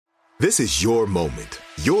This is your moment,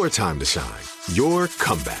 your time to shine, your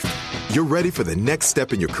comeback. You're ready for the next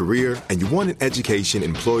step in your career, and you want an education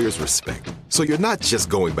employers respect. So you're not just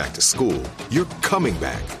going back to school, you're coming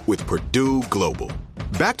back with Purdue Global.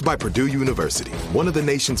 Backed by Purdue University, one of the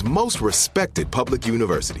nation's most respected public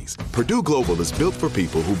universities, Purdue Global is built for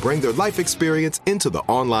people who bring their life experience into the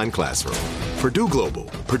online classroom. Purdue Global,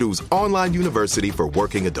 Purdue's online university for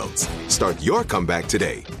working adults. Start your comeback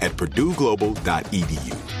today at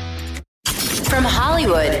purdueglobal.edu. From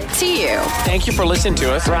Hollywood to you. Thank you for listening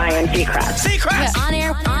to us. Ryan Seacrest.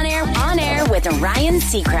 On air with Ryan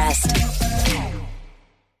Seacrest.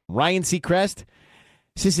 Ryan Seacrest,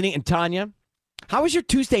 Sissany, and Tanya. How was your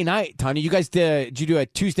Tuesday night, Tanya? You guys, did you do a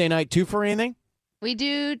Tuesday night too for anything? We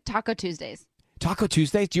do Taco Tuesdays. Taco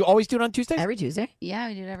Tuesdays? Do you always do it on Tuesdays? Every Tuesday? Yeah,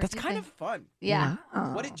 we do it every That's Tuesday. kind of fun. Yeah.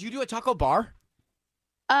 Wow. What did you do? A taco bar?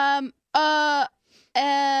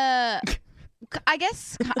 I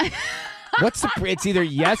guess. What's the? It's either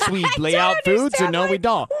yes, we lay out foods, or no, we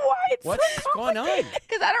don't. What's going on?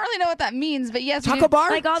 Because I don't really know what that means, but yes, we Taco do. bar?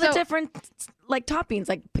 Like all the So- different like toppings,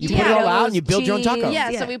 like You potatoes, put it all out and you build your own cheese. tacos.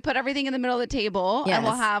 Yeah, so we put everything in the middle of the table, and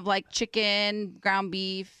we'll Yes. have like chicken, ground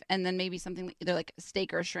beef, and then maybe something either like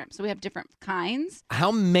steak or shrimp. So we have different kinds.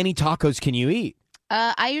 How many tacos can you eat?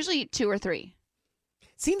 I usually eat 2 or 3.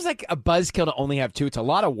 Seems like a buzzkill to only have 2. It's a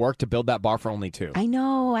lot of work to build that bar for only 2. I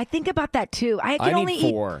know. I think about that too. I I can only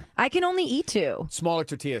need 4. I can only eat 2. Smaller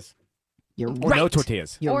tortillas. You're Or right. no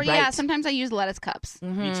tortillas. You're or right. yeah, sometimes I use lettuce cups.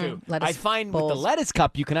 Me too. Lettuce I find with the bowls. lettuce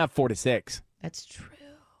cup, you can have 4 to 6. That's true.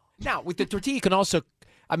 Now, with the tortilla, you can also,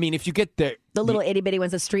 I mean, if you get the little itty bitty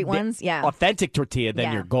ones, the street ones. Yeah. authentic tortilla, then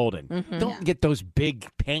Yeah. you're golden. Don't get those big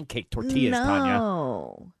pancake tortillas, Tanya.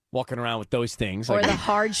 No. Walking around with those things. Or like the a-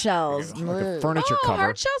 hard shells. like a furniture Oh, cover.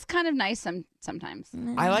 hard shell's kind of nice sometimes.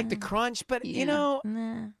 I like the crunch, but, you Yeah. know,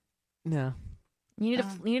 Nah. no. You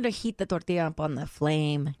need to heat the tortilla up on the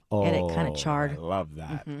flame. Get it kind of charred. I love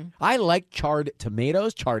that. Mhm. I like charred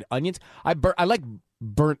tomatoes, charred onions. I like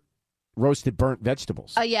roasted burnt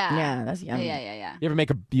vegetables. Yeah. Yeah, that's yummy. Yeah. You ever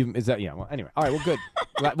make is that, yeah, well, anyway. All right, well, good.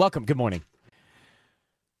 Welcome. Good morning.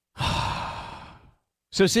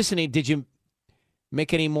 So, Sissany, did you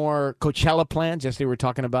make any more Coachella plans? Yesterday we were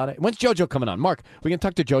talking about it. When's JoJo coming on? Mark, we can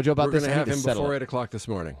talk to JoJo about We're this? going I to need have him settle before it. 8 o'clock this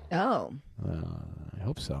morning. Oh. I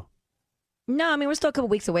hope so. No, I mean, we're still a couple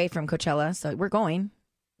weeks away from Coachella, so we're going.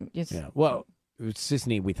 Just, Yeah. Well,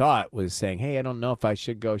 Sissany, we thought, was saying, hey, I don't know if I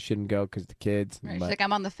should go, shouldn't go because the kids. Right, she's But, like,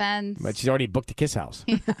 I'm on the fence. but she's already booked a Kiss house.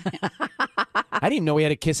 I didn't even know we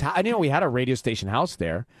had a Kiss house. I didn't know we had a radio station house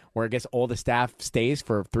there where I guess all the staff stays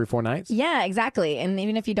for 3 or 4 nights. Yeah, exactly. And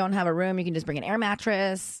even if you don't have a room, you can just bring an air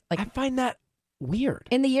mattress. Like I find that weird.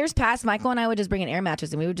 in the years past, Michael and I would just bring an air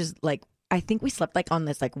mattress, and we would just I think we slept like on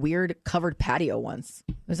this like weird covered patio once.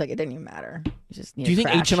 It was like it didn't even matter. You just Do you think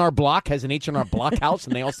H&R Block has an H&R Block house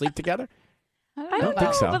and they all sleep together? I don't think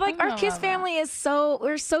know, so. but like I don't our know Kiss about that. family is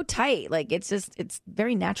we're so tight. Like it's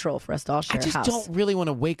very natural for us to all share I just a house. don't really want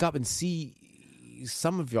to wake up and see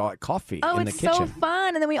some of y'all at coffee Oh, in the it's kitchen. so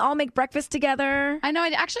fun, and then we all make breakfast together. I know. I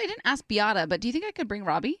didn't ask Beata, but do you think I could bring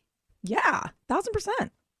Robbie? Yeah, 1,000%.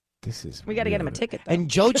 This is We got to get him a weird. ticket though. And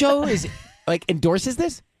JoJo is like endorses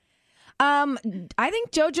this? I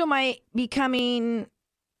think JoJo might be coming.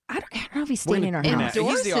 I don't know if he's staying in our Wait a house. minute.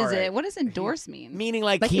 He's Endorses the RA. it. What does endorse mean? Meaning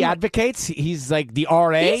like, Like he he- advocates? He's like the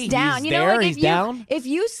RA? He's down. You know, there? like He's if down? if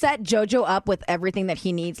you set JoJo up with everything that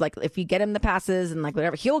he needs, like if you get him the passes and like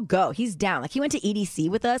whatever, he'll go. He's down. Like he went to EDC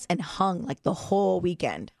with us and hung like the whole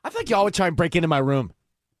weekend. I feel like y'all would try and break into my room.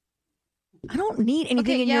 I don't need anything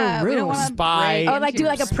Okay, in yeah, your we don't room. wanna Spy. break Oh, like do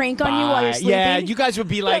like a into- prank on you while you're Bye. sleeping. Yeah, you guys would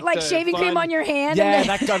be like Put, like the shaving cream fun- on your hand. Yeah, and then,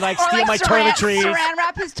 that could like Or steal like my toiletries. saran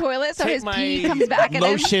wrap his toilet so Take his my pee comes back in him.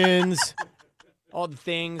 lotions, all the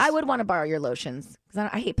things. I would want to borrow your lotions because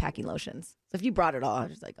I hate packing lotions. So if you brought it all, I was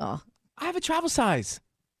just like, oh, I have a travel size.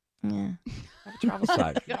 yeah. I have a travel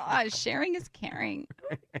size. God, sharing is caring.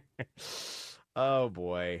 Oh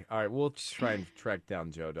boy! All right, we'll try and track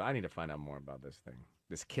down JoJo. I need to find out more about this thing,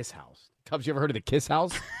 this Kiss house. Cubs, you ever heard of the Kiss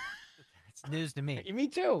house? It's news to me. Me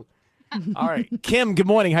too. All right, Kim. Good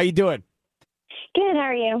morning. How you doing? Good. How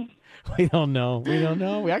are you? We don't know. We don't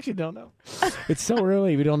know. We actually don't know. It's so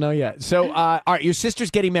early. We don't know yet. So, all right, your sister's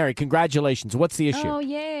getting married. Congratulations. What's the issue? Oh,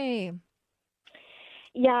 yay.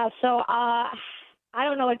 Yeah. So I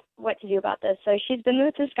don't know what to do about this. So she's been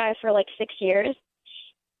with this guy for like 6 years.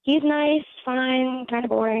 He's nice, fine, kind of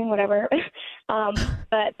boring, whatever.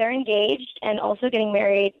 But they're engaged and also getting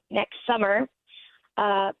married next summer.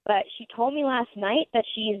 But she told me last night that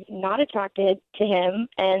she's not attracted to him,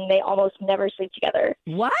 and they almost never sleep together.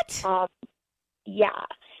 What? Yeah.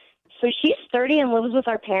 So she's 30 and lives with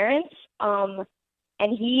our parents.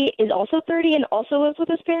 and he is also 30 and also lives with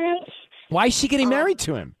his parents. Why is she getting married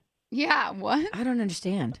to him? Yeah, what? I don't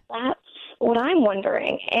understand. That's what I'm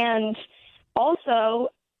wondering. And also,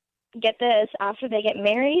 get this, after they get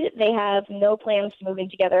married, they have no plans to moving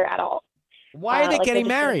together at all. Why are they like getting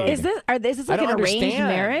they're just married? Is this I like an don't arranged understand.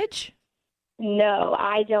 marriage? No,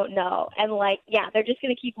 I don't know. And they're just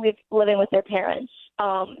going to keep living with their parents.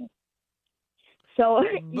 So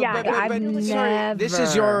yeah, I've never.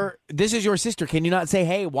 This is your sister. Can you not say,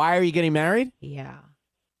 hey, why are you getting married? Yeah.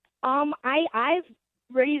 I've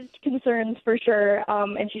raised concerns for sure,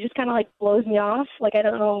 and she just kind of like blows me off. Like I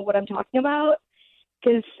don't know what I'm talking about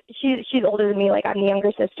because she's older than me. Like I'm the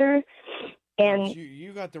younger sister, and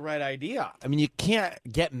You got the right idea. I mean, you can't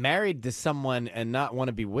get married to someone and not want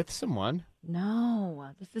to be with someone. No,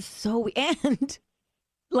 this is so and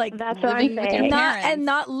like that's what I'm Living with your saying. parents.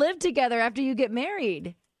 not live together after you get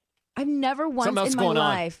married. I've never once Something else in my going on.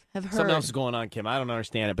 life have heard. Something else is going on, Kim. I don't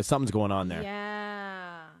understand it, but something's going on there.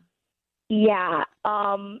 Yeah. Yeah.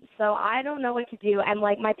 So I don't know what to do, and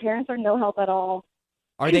like my parents are no help at all.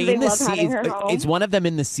 Are they They in the love having her home. Is one of them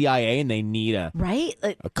in the CIA and they need a Right?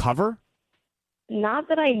 Like, cover? Not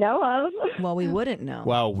that I know of. well, we wouldn't know.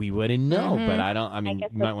 Well, we wouldn't know, Mhm. but I mean, guess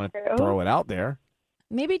you might that's want to true. throw it out there.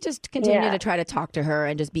 Maybe just continue Yeah. to try to talk to her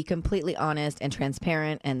and just be completely honest and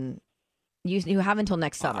transparent, and you have until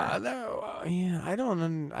next summer. Yeah, I don't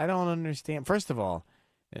understand. First of all,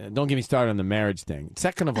 don't get me started on the marriage thing.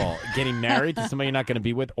 Second of all, getting married to somebody you're not going to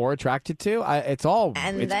be with or attracted to, it's all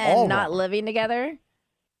and it's then all not wrong. living together.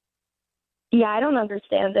 Yeah, I don't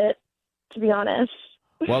understand it, to be honest.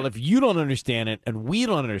 Well, if you don't understand it and we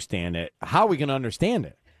don't understand it, how are we going to understand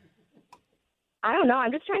it? I don't know.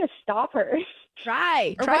 I'm just trying to stop her.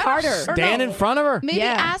 Try Or harder. or Stand no. in front of her. Maybe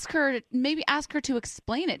Yeah. ask her to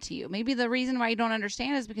explain it to you. Maybe the reason why you don't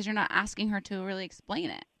understand is because you're not asking her to really explain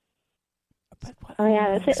it. Oh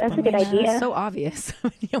yeah, that's a good idea. It's so obvious.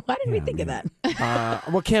 Why didn't we think of that?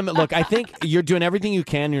 Well, Kim, look, I think you're doing everything you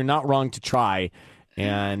can. You're not wrong to try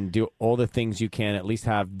and do all the things you can. At least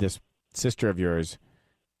have this sister of yours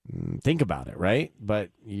think about it, right? But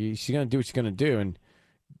she's going to do what she's going to do, and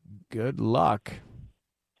good luck.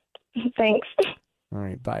 Thanks. All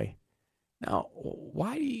right, bye. Now,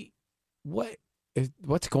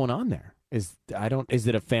 what's going on there? Is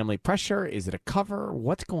it a family pressure? Is it a cover?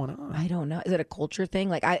 What's going on? I don't know. Is it a culture thing?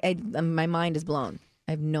 Like my mind is blown.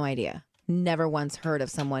 I have no idea. Never once heard of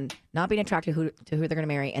someone not being attracted to who they're going to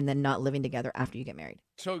marry and then not living together after you get married.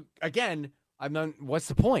 So again, what's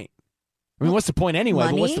the point? I mean, what's the point anyway?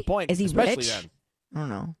 But what's the Money? point? Is he Especially rich? then. I don't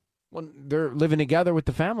know. Well, they're living together with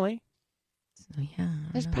the family. So, yeah.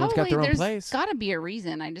 There's Everyone's got their own there's place. got to be a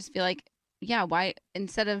reason. I just feel like, yeah, why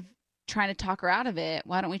instead of trying to talk her out of it,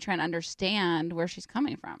 why don't we try and understand where she's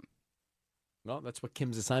coming from? Well, that's what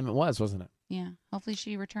Kim's assignment was, wasn't it? Yeah, hopefully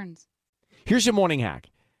she returns. Here's your morning hack.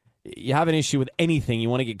 You have an issue with anything, you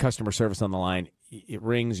want to get customer service on the line. It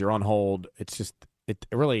rings, you're on hold. It's just, it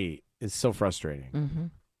really is so frustrating. Mm-hmm.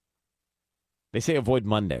 They say avoid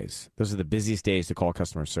Mondays. Those are the busiest days to call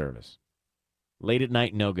customer service. Late at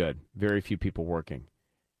night, no good. Very few people working.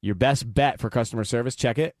 Your best bet for customer service,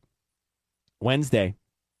 check it. Wednesday,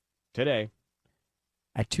 today,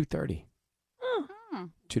 at 2:30. Oh.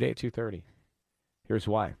 Today at 2:30. Here's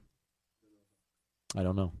why. I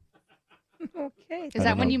don't know. Okay. Is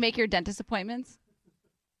that when you make your dentist appointments?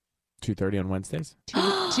 2:30 on Wednesdays?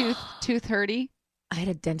 2:30? I had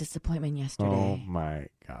a dentist appointment Oh, yesterday. my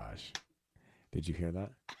gosh. Did you hear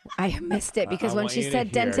that? I missed it because I when want she you to said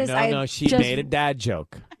hear. dentist, No, she just made a dad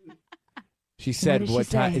joke. She said, did she "What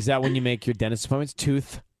time say? is that when you make your dentist appointments?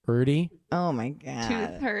 2:30? Oh my god.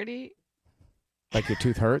 2:30? Like your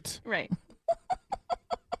tooth hurts?" Right.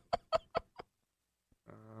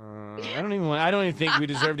 I don't even think we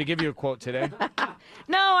deserve to give you a quote today.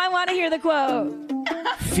 No, I want to hear the quote.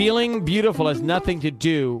 Feeling beautiful has nothing to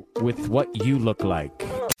do with what you look like.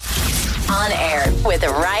 On air with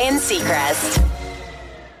Ryan Seacrest.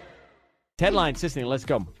 Headline, Sissany, let's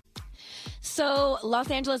go. So, Los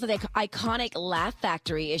Angeles' iconic Laugh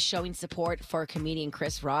Factory is showing support for comedian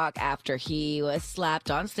Chris Rock after he was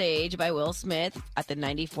slapped on stage by Will Smith at the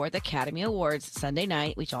 94th Academy Awards Sunday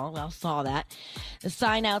night. We all saw that. The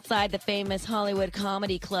sign outside the famous Hollywood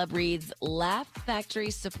Comedy Club reads, "Laugh Factory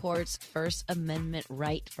supports First Amendment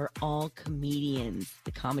right for all comedians.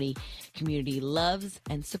 The comedy community loves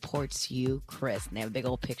and supports you, Chris." And they have a big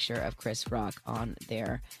old picture of Chris Rock on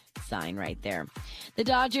their sign right there. The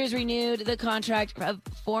Dodgers renewed the contract of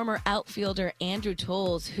former outfielder Andrew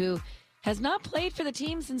Toles, who has not played for the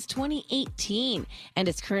team since 2018 and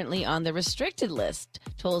is currently on the restricted list.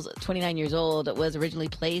 Toll's 29 years old, was originally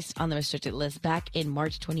placed on the restricted list back in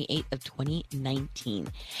March 28th of 2019.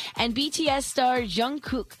 And BTS star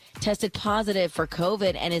Jungkook tested positive for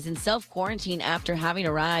COVID and is in self-quarantine after having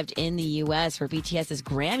arrived in the U.S. for BTS's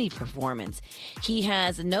Grammy performance. He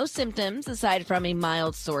has no symptoms aside from a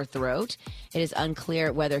mild sore throat. It is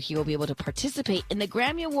unclear whether he will be able to participate in the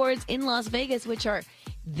Grammy Awards in Las Vegas, which are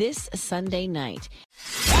this Sunday night.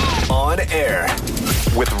 On Air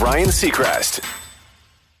with Ryan Seacrest.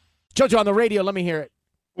 JoJo on the radio. Let me hear it.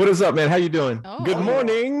 What is up, man? How you doing? Oh. Good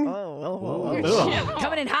morning.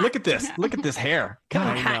 Coming in hot. Look at this. Look at this hair.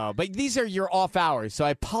 God. I know, but these are your off hours, so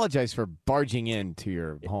I apologize for barging into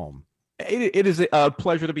your home. It is a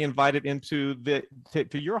pleasure to be invited into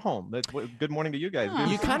to your home. Good morning to you guys. Oh.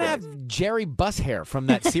 You kind of have Jerry Bus hair from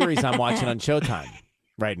that series I'm watching on Showtime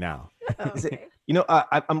right now. You know,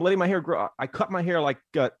 I'm letting my hair grow. I cut my hair like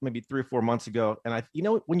maybe 3 or 4 months ago, and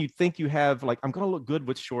when you think you have like I'm gonna look good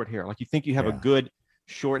with short hair, like you think you have a good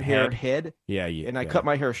short-haired head. Yeah, and I cut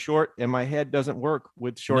my hair short, and my head doesn't work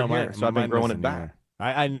with short hair, so I've been growing it back.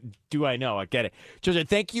 I know. I get it. JoJo,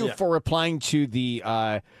 thank you for replying to the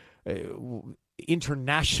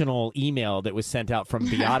international email that was sent out from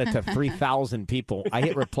Beata to 3,000 people. I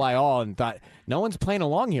hit reply all and thought, no one's playing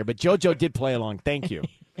along here, but JoJo did play along. Thank you.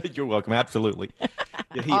 You're welcome. Absolutely.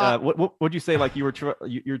 What'd you say? Like you were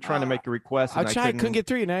you're trying to make a request. And I couldn't get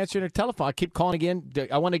through you. And I answered the telephone. I keep calling again.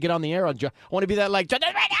 I want to get on the air. I want to be that like,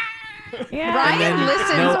 Yeah. Ryan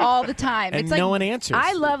listens all the time. And it's like no one answers.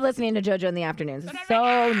 I love listening to JoJo in the afternoons. It's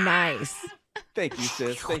so nice. Thank you,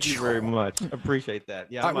 sis. Thank you very much. Appreciate that.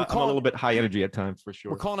 Yeah, All right, I'm a little bit high energy at times for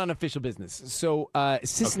sure. We're calling on official business. So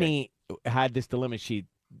Sisney had this dilemma she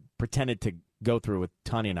pretended to go through with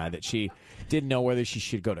Tanya and I, that she didn't know whether she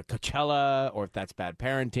should go to Coachella or if that's bad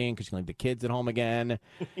parenting because she can leave the kids at home again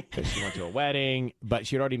because she went to a wedding. But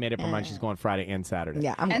she had already made up her mind she's going Friday and Saturday.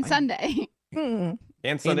 Yeah, and Sunday.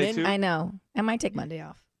 And Sunday too. I know. I might take Monday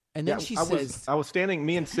off. And then she says, I was standing,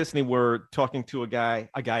 me and Sisney were talking to a guy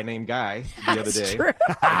named Guy the other day. True.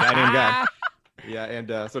 A guy named Guy. Yeah,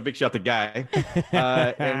 and so big shout to Guy.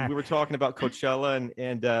 And we were talking about Coachella,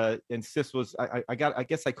 and Sis was, I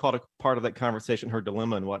guess I caught a part of that conversation, her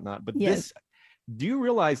dilemma and whatnot. But Yes. do you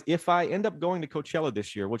realize if I end up going to Coachella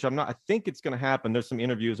this year, which I'm not, I think it's going to happen. There's some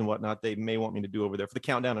interviews and whatnot they may want me to do over there for the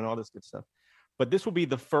countdown and all this good stuff. But this will be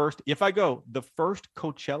the first, if I go, the first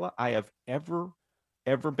Coachella I have ever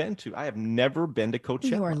been to. I have never been to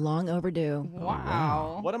Coachella. You are long overdue.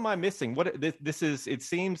 Wow. What am I missing? This is, it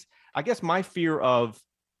seems, I guess my fear of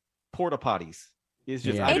porta potties is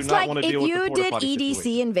just, I do It's not like want to if deal with the you porta did potty EDC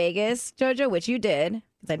situation. in Vegas, JoJo, which you did,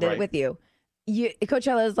 because I did it Right. with you.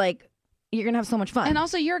 Coachella is like, you're going to have so much fun. And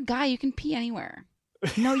also, you're a guy. You can pee anywhere.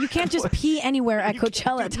 No, you can't just pee anywhere at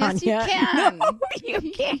Coachella, Tanya. Yes, you can. No,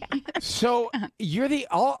 you can't. so you're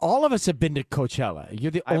all of us have been to Coachella. You're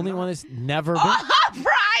the only one that's never been.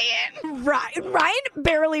 Brian! Ryan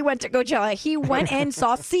barely went to Coachella. He went and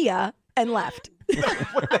saw Sia and left.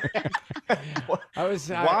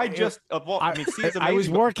 Why just of all? I mean, Sia's amazing. I was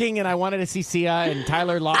working and I wanted to see Sia, and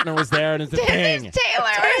Tyler Lautner was there, and it's a thing.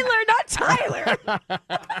 Taylor, not Tyler.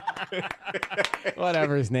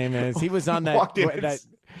 Whatever his name is, he was on that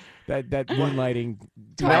moonlighting.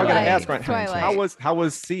 Now I gotta ask, Twilight. right? How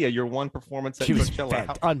was Sia? Your one performance at She was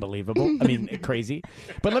Coachella? unbelievable. I mean, crazy.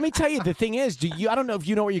 But let me tell you, the thing is, I don't know if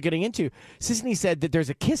you know what you're getting into. Sisney said that there's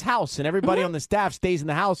a Kiss house, and everybody on the staff stays in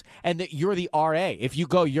the house, and that you're the RA. If you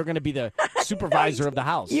go, you're going to be the supervisor of the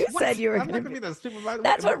house. You said you were I'm going not to gonna be the supervisor.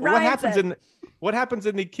 That's what Ryan said. What happens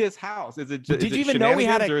in the Kiss house? Is it? Did you even know we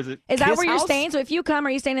had or is it? Is that Kiss where you're house? staying? So if you come, are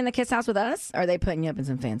you staying in the Kiss house with us? Or are they putting you up in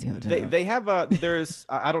some fancy hotel? They have there's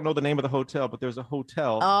I don't know the name of the hotel, but there's a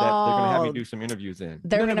hotel that they're going to have me do some interviews in.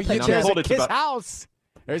 They're going to put you There's told a it's Kiss about- house.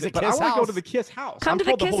 There's a But Kiss I want house. to go to the Kiss house. Come I'm to the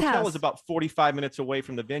told the Kiss hotel house. is about 45 minutes away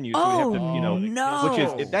from the venue, so Oh, we have to, no.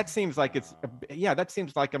 which is that seems like it's that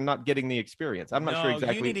seems like I'm not getting the experience. I'm not No, sure you need to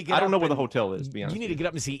exactly. get I don't know up where the and- hotel is. To be honest, You need to get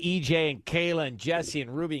up and see EJ and Kayla and Jesse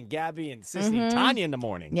and Ruby and Gabby and Sissy and Tanya in the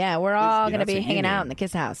morning. Yeah, we're all going to that's be what you hanging out mean. in the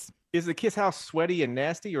Kiss house. Is the Kiss house sweaty and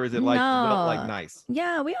nasty, or is it like No. like nice?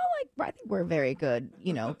 Yeah, we all I think we're very good,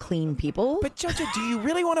 clean people. But JoJo, do you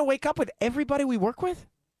really want to wake up with everybody we work with?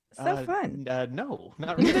 so fun. No,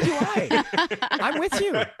 not really. Neither do I. I'm with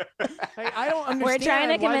you. I don't understand. We're trying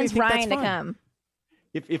to why they convince think that's Ryan to fun. come.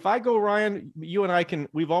 If I go, Ryan, you and I can.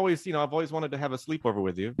 We've always, I've always wanted to have a sleepover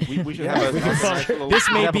with you. We should have a nice little- This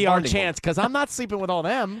may have a be our bonding chance because I'm not sleeping with all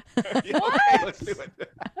them. moment. Yeah, okay, let's do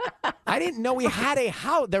it. I didn't know we had a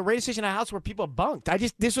house, the radio station, a house where people bunked.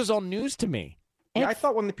 This was all news to me. Yeah, I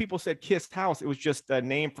thought when the people said Kiss House, it was just a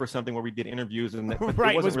name for something where we did interviews, and Right,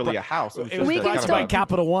 it it was wasn't really a house. It was just We a can kind of still- a-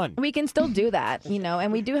 Capital One. We can still do that,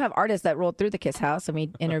 and we do have artists that roll through the Kiss House and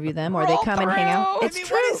we interview them or they come and hang out. It's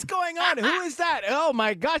true. What is going on? Who is that? Oh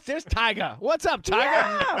my gosh, there's Tyga. What's up, Tyga?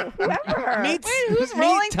 Yeah, whoever. Meet- Who's meet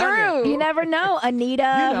rolling Tyga. through? You never know.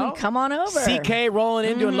 Anita, come on over. CK rolling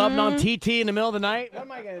in doing Lovin' on TT in the middle of the night. What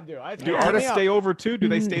am I gonna do? Do artists stay over too? Do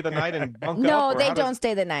they stay the night and bunk up? No, or they how does- don't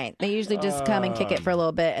stay the night. They usually just come and kick it for a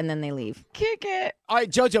little bit and then they leave. Kick it. All right,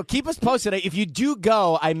 JoJo, keep us posted. If you do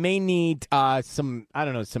go, I may need some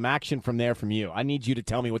action from you. I need you to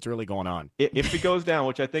tell me what's really going on. If it goes down,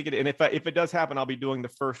 which I think and if it does happen, I'll be doing the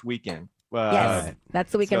first weekend. Yes,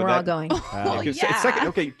 that's the weekend so we're all that- going.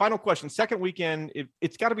 Okay, final question. Second weekend,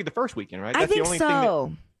 it's got to be the first weekend, right? I That's think the only so.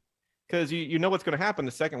 thing. Because you know what's going to happen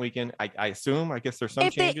the second weekend. I assume. I guess there's some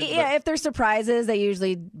If changes. if there's surprises, they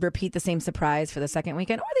usually repeat the same surprise for the second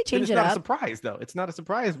weekend, or they change it's it not a up. surprise though. It's not a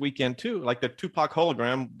surprise weekend too. Like the Tupac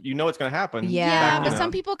hologram, you know it's going to happen. Yeah, Back, but you some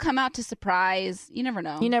know. people come out to surprise. You never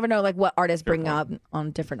know. You never know, like what artists bring up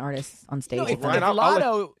on different artists on stage. If Ryan, I'll let-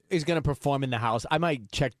 Lotto is going to perform in the house, I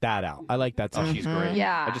might check that out. I like that song. Oh, she's great.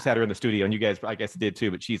 Yeah. I just had her in the studio, and you guys, I guess, did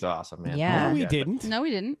too. But she's awesome, man. Yeah. No, we didn't. No, we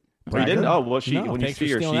didn't. Oh, you didn't? Oh, well, No, when you thanks for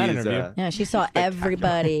see her, stealing that she's interview. Yeah, she saw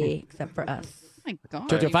everybody except for us. Oh my God.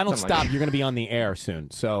 JoJo, if I don't Something like stop, that. you're going to be on the air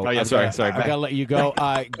soon. So Oh, yeah, I've sorry. I've got to let you go.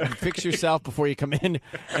 Fix yourself before you come in,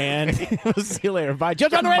 and we'll see you later. Bye.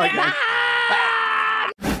 JoJo on the radio.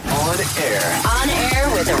 On air. On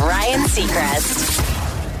air with Ryan Seacrest.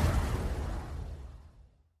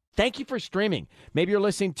 Thank you for streaming. Maybe you're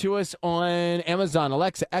listening to us on Amazon,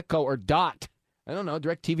 Alexa, Echo, or Dot. I don't know,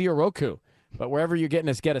 DirecTV or Roku. But wherever you're getting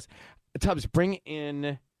us, get us. Tubbs, bring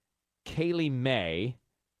in Kaylee May,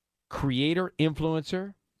 creator,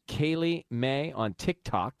 influencer, Kaylee May on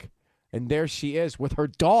TikTok. And there she is with her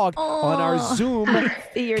dog on our Zoom.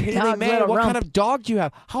 See your Kaylee dog's May, little what rump. kind of dog do you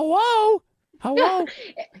have? Hello? Hello?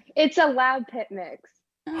 It's a lab pit mix.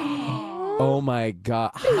 Oh, my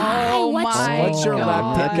God. Oh What's your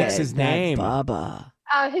lab pit God. mix's name? Bubba.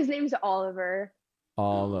 His name's Oliver.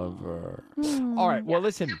 Oliver. All right. Well,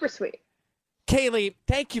 listen. Super sweet. Kaylee,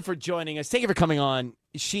 thank you for joining us. Thank you for coming on.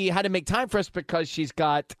 She had to make time for us because she's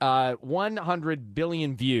got 100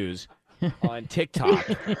 billion views on TikTok.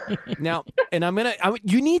 Now, and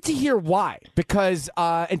you need to hear why. Because,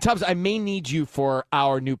 and Tubbs, I may need you for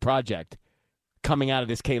our new project coming out of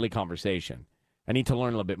this Kaylee conversation. I need to learn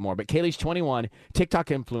a little bit more. But Kaylee's 21, TikTok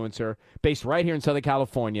influencer, based right here in Southern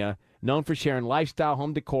California, known for sharing lifestyle,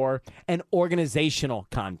 home decor, and organizational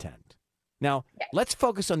content. Now, let's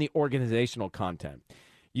focus on the organizational content.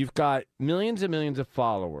 You've got millions and millions of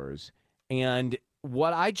followers, and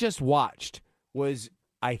what I just watched was,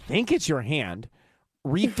 I think it's your hand,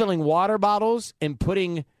 refilling water bottles and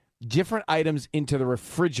putting different items into the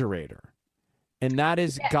refrigerator. And that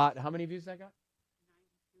has got, how many views that got?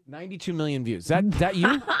 92 million views. That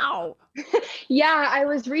you? Wow. Yeah, I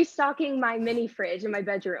was restocking my mini fridge in my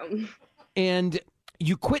bedroom. And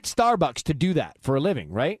you quit Starbucks to do that for a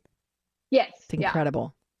living, right? Yes. It's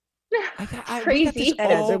incredible. We got Crazy. this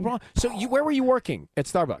all wrong. So where were you working at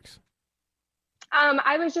Starbucks?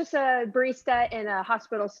 I was just a barista in a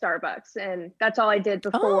hospital Starbucks, and that's all I did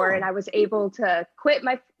before. Oh. And I was able to quit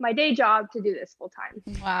my day job to do this full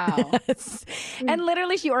time. Wow. And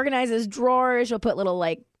literally, she organizes drawers. She'll put little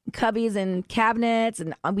like cubbies and cabinets,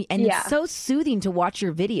 and Yeah. it's so soothing to watch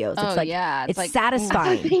your videos. Oh, It's like yeah. it's like,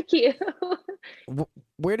 satisfying. Thank you.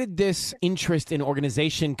 Where did this interest in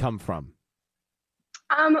organization come from?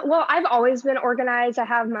 Well, I've always been organized. I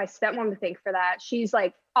have my stepmom to thank for that. She's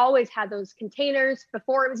like always had those containers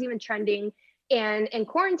before it was even trending. And in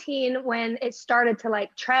quarantine, when it started to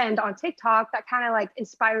like trend on TikTok, that kind of like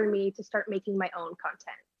inspired me to start making my own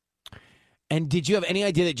content. And did you have any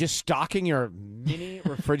idea that just stocking your mini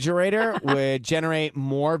refrigerator would generate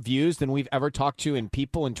more views than we've ever talked to in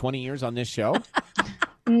people in 20 years on this show?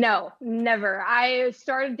 No, never. I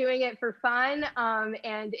started doing it for fun,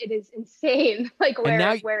 and it is insane, like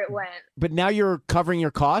where it went. But now you're covering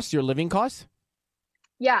your costs, your living costs?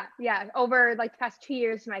 Yeah. Over like the past 2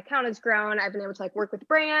 years, my account has grown. I've been able to like work with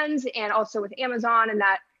brands and also with Amazon, and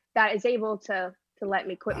that is able to let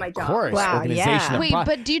me quit my job. Of course. Wow, Organization yeah. of Wait,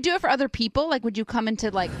 but do you do it for other people? Like, would you come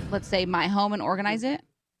into like, let's say, my home and organize it?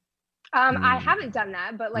 I haven't done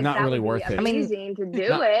that, but like Not that really would worth be it. amazing to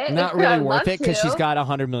do it. Not really I'd worth love it because to. she's got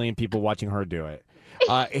 100 million people watching her do it.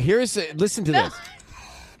 Listen to this.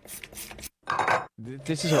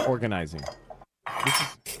 This is her organizing.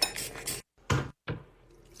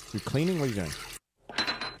 You're cleaning? What are you doing?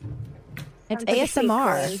 It's Sounds like a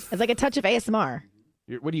ASMR. secret. It's like a touch of ASMR.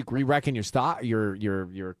 What do you re-reckon your stock,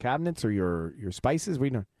 your cabinets or your spices? We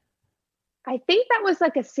know. I think that was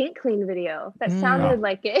like a sink clean video. That sounded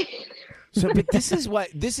like it. So, but this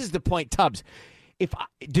is the point, Tubbs.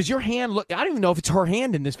 Does your hand look? I don't even know if it's her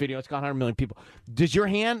hand in this video. It's got 100 million people. Does your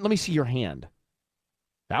hand? Let me see your hand.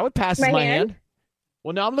 That would pass as my hand.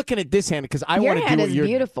 Well, no, I'm looking at this hand because I want to do. Your hand is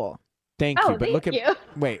beautiful. Thank you. But look at. you.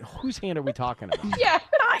 Wait, whose hand are we talking about? Yeah,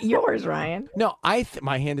 not yours, Ryan. No,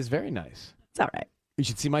 my hand is very nice. It's all right. You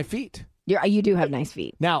should see my feet. You do have nice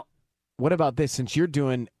feet. Now, what about this? Since you're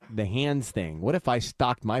doing the hands thing, what if I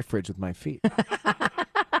stocked my fridge with my feet?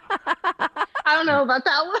 I don't know about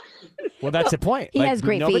that one. Well, that's the point. He has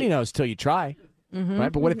great feet. Nobody knows till you try,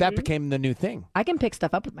 right? But what if that became the new thing? I can pick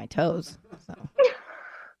stuff up with my toes. So,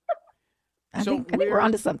 I think we're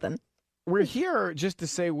onto something. We're here just to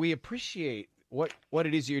say we appreciate what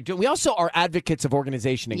it is you're doing. We also are advocates of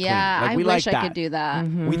organization and clean. I we wish like I could do that.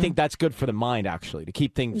 We think that's good for the mind, actually, to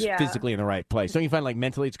keep things physically in the right place. Don't you find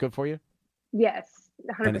mentally it's good for you? Yes,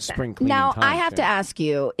 100%. And it's spring cleaning Now, time, I have to ask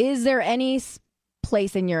you, is there any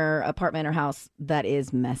place in your apartment or house that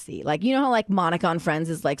is messy? Like, you know how Monica on Friends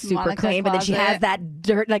is super Monica clean, but then she has that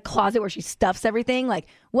dirt closet where she stuffs everything? Like,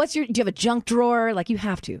 do you have a junk drawer? You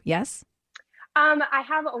have to, yes? I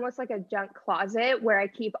have almost like a junk closet where I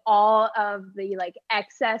keep all of the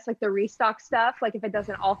excess, the restock stuff. If it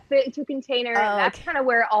doesn't all fit into a container, that's kind of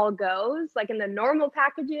where it all goes. In the normal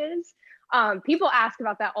packages, people ask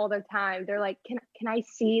about that all the time. They're like, "Can I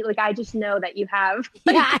see?" I just know that you have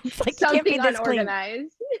something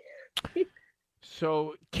unorganized.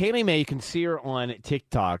 So Kaylee May, you can see her on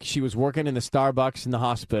TikTok. She was working in the Starbucks in the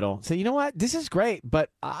hospital. So you know what? This is great, but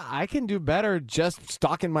I can do better just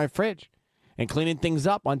stocking my fridge and cleaning things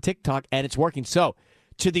up on TikTok, and it's working. So,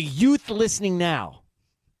 to the youth listening now,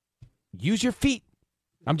 use your feet.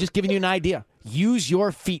 I'm just giving you an idea. Use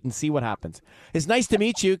your feet and see what happens. It's nice to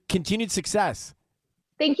meet you. Continued success.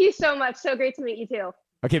 Thank you so much. So great to meet you too.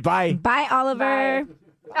 Okay, bye. Bye, Oliver. Bye.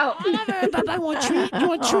 Oh, Oliver, I want a treat. You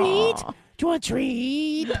want a treat? Do you want a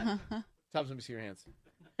treat? Tubbs, let me see your hands.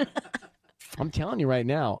 I'm telling you right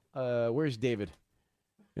now, where's David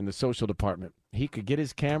in the social department? He could get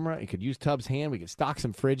his camera. He could use Tubbs' hand. We could stock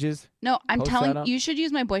some fridges. No, I'm telling you, should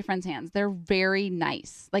use my boyfriend's hands. They're very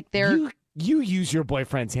nice. They're. You use your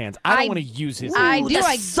boyfriend's hands. I don't want to use his hands. I do.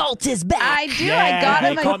 The salt is back. I do. Yeah, I got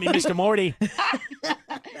him. They call me Mr. Morty.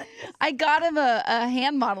 I got him a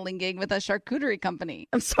hand modeling gig with a charcuterie company.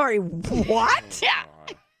 I'm sorry, what? Yeah.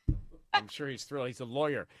 I'm sure he's thrilled. He's a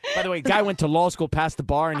lawyer. By the way, guy went to law school, passed the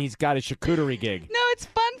bar, and he's got a charcuterie gig. No, it's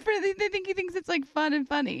fun they think he thinks it's fun and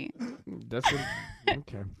funny. That's what.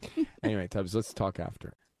 Okay. Anyway, Tubbs, let's talk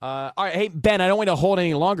after. All right, hey Ben, I don't want to hold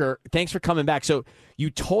any longer. Thanks for coming back. So you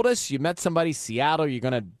told us you met somebody, Seattle. You're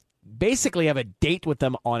gonna basically have a date with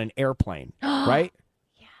them on an airplane, right?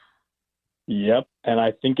 Yep, and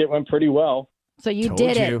I think it went pretty well. So you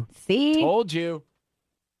did it. See? Told you.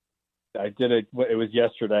 I did it. It was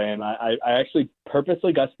yesterday, and I actually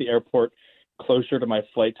purposely got to the airport closer to my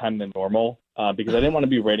flight time than normal because I didn't want to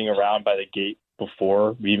be waiting around by the gate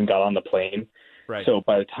before we even got on the plane. Right. So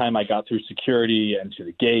by the time I got through security and to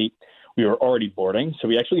the gate, we were already boarding. So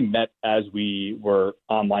we actually met as we were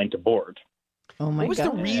online to board. Oh my God! What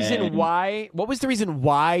was the reason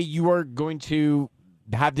why you were going to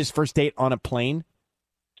have this first date on a plane?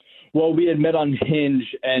 Well, we had met on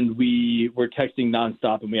Hinge and we were texting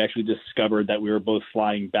nonstop, and we actually discovered that we were both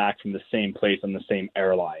flying back from the same place on the same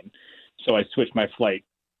airline. So I switched my flight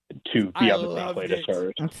to be on the same flight as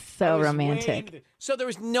hers. That's so romantic. So there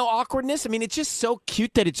was no awkwardness? I mean, it's just so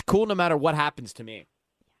cute that it's cool no matter what happens to me.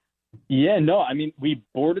 Yeah, no, I mean, we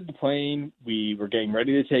boarded the plane, we were getting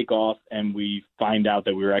ready to take off, and we find out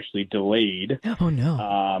that we were actually delayed. Oh,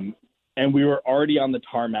 no. And we were already on the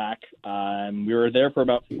tarmac. We were there for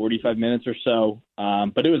about 45 minutes or so,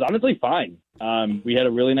 but it was honestly fine. We had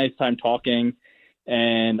a really nice time talking,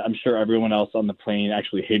 and I'm sure everyone else on the plane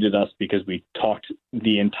actually hated us because we talked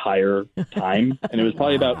the entire time, and it was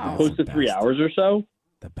probably about close to 3 hours or so.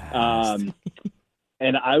 The best.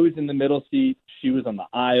 And I was in the middle seat. She was on the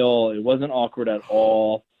aisle. It wasn't awkward at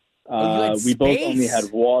all. We both only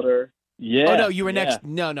had water. Yeah. Oh, no, you were next.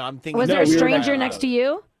 No, I'm thinking. Was there a stranger next to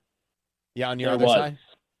you? Yeah, on your other side?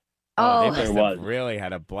 Oh, they must have really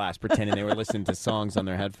had a blast pretending they were listening to songs on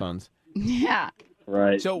their headphones. Yeah.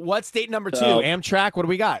 Right. So what's date number 2? Amtrak, what do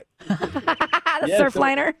we got?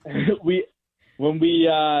 Surfliner? When we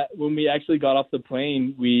actually got off the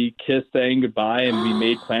plane, we kissed saying goodbye, and we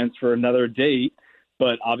made plans for another date,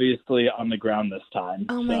 but obviously on the ground this time.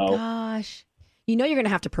 Oh, my gosh. You know you're going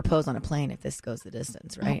to have to propose on a plane if this goes the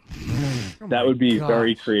distance, right? That would be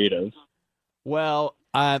very creative. Well,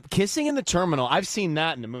 Kissing in the Terminal. I've seen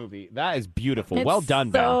that in the movie. That is beautiful. It's well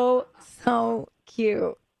done, Ben. So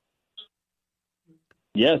cute.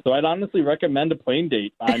 Yeah, so I'd honestly recommend a plane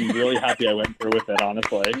date. I'm really happy I went through with it,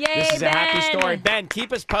 honestly. Yay, This is a happy Ben. story. Ben,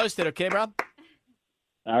 keep us posted, okay, bro?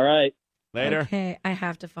 All right. Later. Okay, I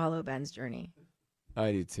have to follow Ben's journey.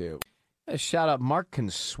 I do too. Shout out Mark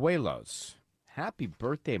Consuelos. Happy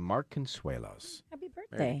birthday, Mark Consuelos. Happy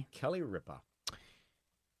birthday. Kelly Ripa.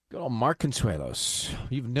 Good old Mark Consuelos.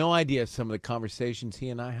 You've no idea some of the conversations he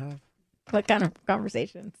and I have. What kind of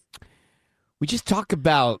conversations? We just talk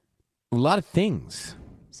about a lot of things.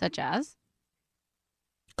 Such as?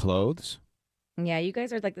 Clothes. Yeah, you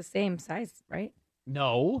guys are like the same size, right?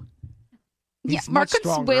 No. Yeah, He's much Mark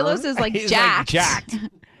stronger. Consuelos is like He's jacked. Like jacked.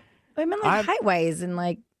 I mean, like height-wise, and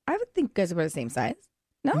like, I would think you guys are the same size.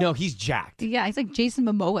 No? No, he's jacked. Yeah, he's like Jason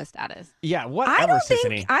Momoa status. Yeah, I whatever, don't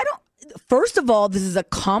Sissany. think, first of all, this is a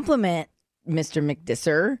compliment, Mr.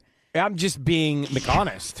 McDisser. I'm just being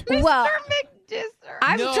honest. Well,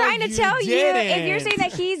 I'm No, trying to you tell you, if you're didn't. saying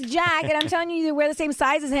that he's jacked, and I'm telling you to wear the same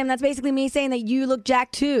size as him, that's basically me saying that you look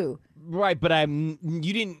jacked too. Right, but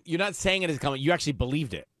you're not saying it as a compliment. You actually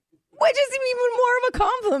believed it. Which is even more of a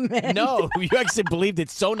compliment. No, you actually believed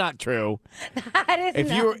it's so not true. That is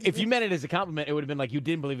If you meant it as a compliment, it would have been like you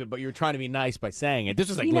didn't believe it, but you were trying to be nice by saying it. This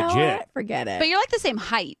was like you know legit. what? Forget it. But you're like the same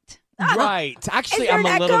height. Right. Actually, there I'm a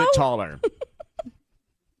an little echo? bit taller.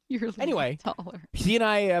 You're a little Anyway. taller. He and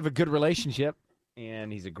I have a good relationship,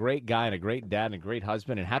 and he's a great guy and a great dad and a great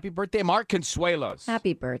husband. And happy birthday, Mark Consuelos.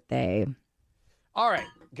 Happy birthday. All right,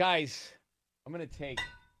 guys, I'm going to take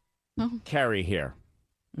Carrie here.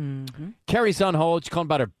 Mm-hmm. Carrie's on hold. She's calling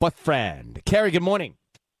about her boyfriend. Carrie, good morning.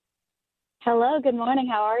 Hello, good morning.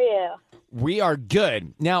 How are you? We are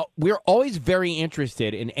good. Now, we're always very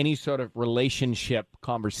interested in any sort of relationship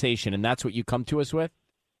conversation, and that's what you come to us with?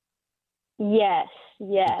 Yes,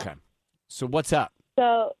 yes. Okay. So what's up?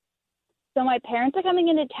 So my parents are coming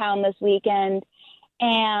into town this weekend,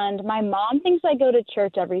 and my mom thinks I go to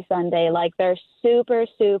church every Sunday. Like, they're super,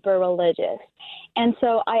 super religious. And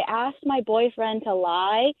so I asked my boyfriend to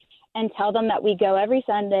lie and tell them that we go every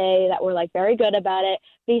Sunday, that we're, like, very good about it.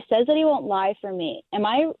 But he says that he won't lie for me. Is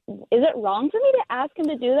it wrong for me to ask him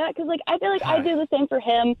to do that? Because, like, I feel like I do the same for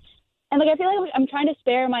him. And, like, I feel like I'm trying to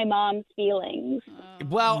spare my mom's feelings.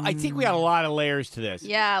 Well, I think we got a lot of layers to this.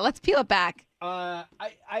 Yeah, let's peel it back.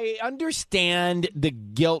 I understand the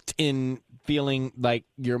guilt in feeling like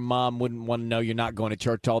your mom wouldn't want to know you're not going to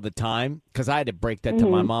church all the time, because I had to break that to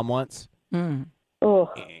my mom once.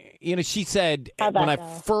 You know, she said when I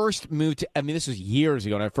first moved to, I mean, this was years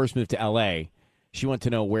ago, when I first moved to L.A., she wanted to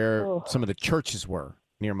know where some of the churches were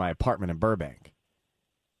near my apartment in Burbank.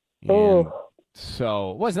 And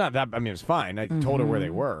so it was not that, I mean, it was fine. I told her where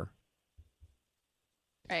they were.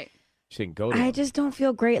 Right. She didn't go to I them. just don't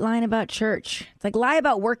feel great lying about church. It's like, lie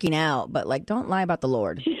about working out, but like, don't lie about the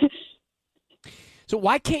Lord. So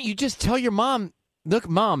why can't you just tell your mom, look,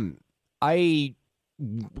 Mom, I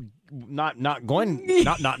not going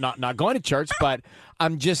to church, but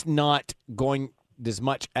I'm just not going as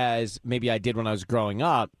much as maybe I did when I was growing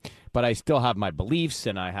up, but I still have my beliefs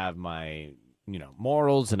and I have my,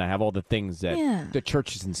 morals, and I have all the things that the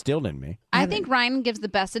church has instilled in me. I think Ryan gives the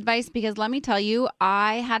best advice, because let me tell you,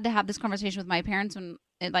 I had to have this conversation with my parents when,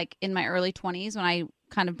 like, in my early 20s, when I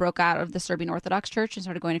kind of broke out of the Serbian Orthodox Church and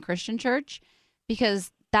started going to Christian church,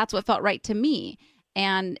 because that's what felt right to me.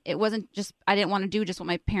 And it wasn't just, I didn't want to do just what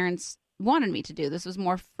my parents wanted me to do. This was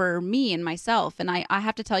more for me and myself. And I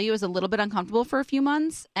have to tell you, it was a little bit uncomfortable for a few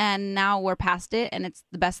months, and now we're past it, and it's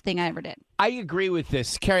the best thing I ever did. I agree with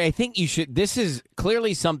this, Carrie. I think you should. This is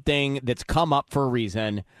clearly something that's come up for a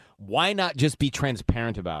reason. Why not just be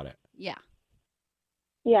transparent about it? Yeah.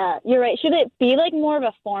 Yeah, you're right. Should it be like more of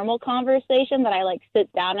a formal conversation that I like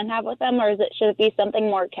sit down and have with them, or should it be something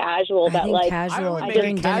more casual I think like casual. I would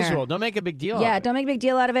during make it casual. dinner. Don't make a big deal out Yeah, of it. don't make a big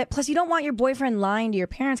deal out of it. Plus, you don't want your boyfriend lying to your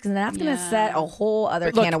parents, because that's going to set a whole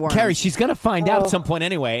other Look, can of worms. Carrie, she's going to find out at some point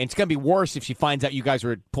anyway, and it's going to be worse if she finds out you guys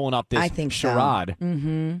were pulling off this I think charade. So.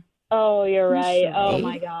 Mm-hmm. Oh, you're right. Charade. Oh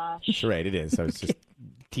my gosh. Charade, it is. I was just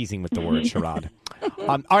teasing with the word charade.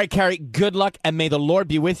 All right, Carrie, good luck, and may the Lord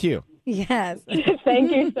be with you. Yes.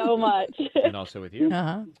 Thank you so much. And also with you.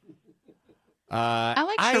 Uh-huh. I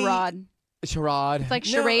like charade. Charade. It's like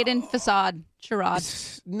charade and facade. Charade.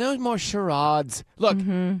 No more charades. Look,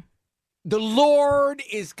 the Lord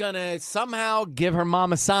is going to somehow give her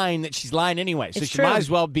mom a sign that she's lying anyway. So It's she true. might as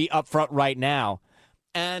well be upfront right now.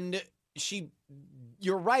 And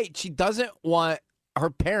you're right. She doesn't want her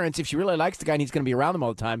parents, if she really likes the guy and he's going to be around them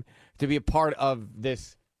all the time, to be a part of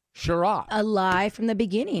this charade. A lie from the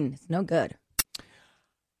beginning. It's no good.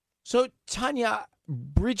 So, Tanya,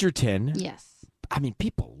 Bridgerton. Yes. I mean,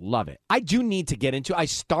 people love it. I do need to get into. I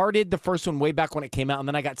started the first one way back when it came out, and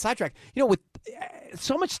then I got sidetracked. You know, with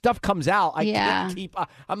so much stuff comes out, I can't keep.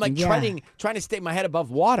 I'm like trying to stay my head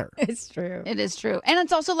above water. It's true. It is true. And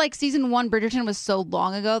it's also like season 1, Bridgerton was so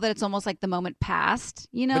long ago that it's almost like the moment passed,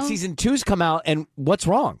 you know? But season 2's come out, and what's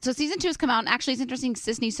wrong? So season 2's come out, and actually it's interesting,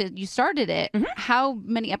 Sisney said you started it. Mm-hmm. How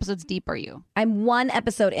many episodes deep are you? I'm 1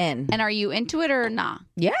 episode in. And are you into it or not?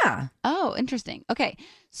 Yeah. Oh, interesting. Okay.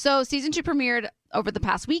 So season 2 premiered over the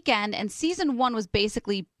past weekend, and season 1 was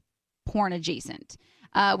basically porn adjacent.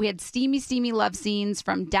 We had steamy love scenes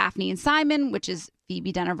from Daphne and Simon, which is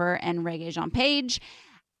Phoebe Dynevor and Regé-Jean Page.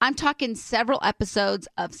 I'm talking several episodes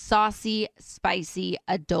of saucy, spicy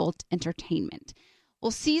adult entertainment.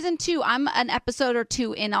 Well, season 2, I'm an episode or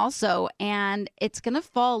 2 in also, and it's going to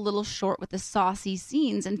fall a little short with the saucy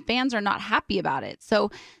scenes, and fans are not happy about it. So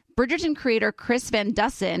Bridgerton creator Chris Van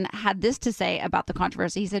Dusen had this to say about the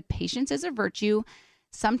controversy. He said, patience is a virtue.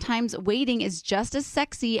 Sometimes waiting is just as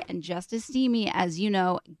sexy and just as steamy as,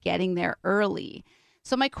 getting there early.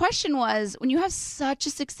 So my question was, when you have such a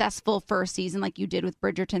successful first season like you did with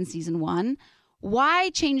Bridgerton season 1, why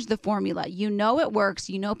change the formula? It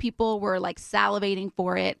works. People were like salivating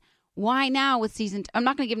for it. Why now with season 2? I'm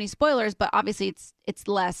not going to give any spoilers, but obviously it's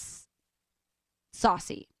less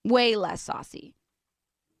saucy, way less saucy.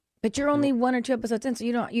 But you're only 1 or 2 episodes in, so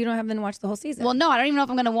you don't haven't watched the whole season. Well, no, I don't even know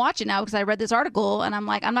if I'm going to watch it now because I read this article and I'm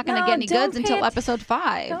like, I'm not going to get any goods until episode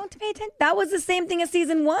 5. Don't pay attention. That was the same thing as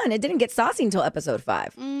season 1. It didn't get saucy until episode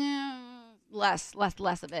 5. Less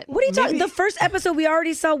of it. What are you talking? The first episode we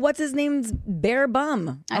already saw. What's his name's bare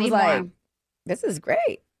bum? I was like, this is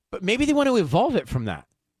great. But maybe they want to evolve it from that.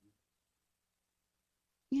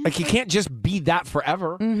 Yeah, like you can't just be that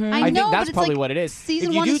forever. Mm-hmm. I think that's probably what it is.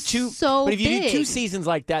 Season 1 is so but if you do big. 2 seasons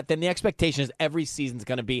like that, then the expectation is every season's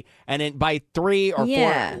going to be, and then by 3 or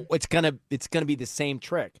 4, it's gonna be the same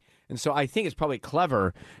trick. And so I think it's probably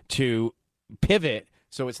clever to pivot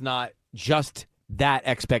so it's not just that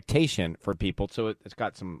expectation for people. So it's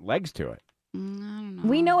got some legs to it. I don't know.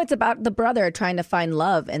 We know it's about the brother trying to find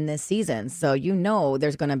love in this season, so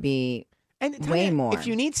there's going to be. And way more. If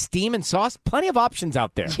you need steam and sauce, plenty of options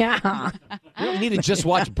out there. Yeah. You don't need to just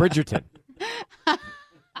watch Bridgerton.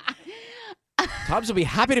 Tubbs will be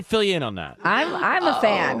happy to fill you in on that. I'm a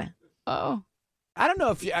fan. Oh. I don't know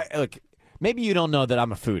if you look. Maybe you don't know that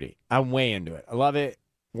I'm a foodie. I'm way into it. I love it.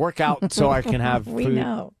 Work out so I can have We food.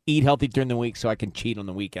 know. Eat healthy during the week so I can cheat on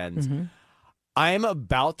the weekends. Mm-hmm. I'm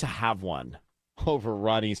about to have one over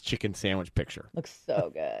Ronnie's chicken sandwich picture. Looks so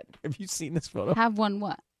good. Have you seen this photo? Have one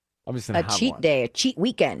what? I'm just gonna A have cheat one. day, a cheat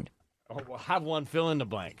weekend. Oh, well, have one fill in the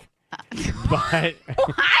blank. But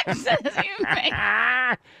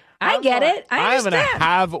I get it. I I'm gonna understand.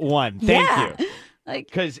 have one. Thank you. Like,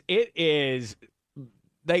 Because it is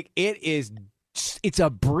it's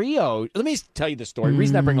a brio. Let me tell you the story. The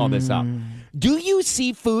reason I bring all this up. Do you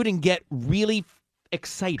see food and get really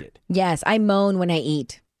excited? Yes, I moan when I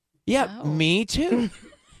eat. Yeah, me too.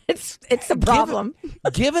 It's a problem.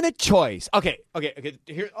 Given a choice. Okay.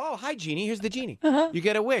 Here. Oh, hi, Genie. Here's the Genie. You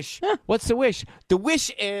get a wish. What's the wish? The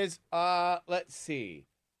wish is, let's see.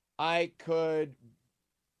 I could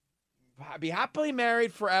be happily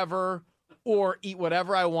married forever or eat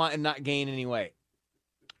whatever I want and not gain any weight.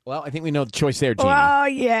 Well, I think we know the choice there, Genie. Oh,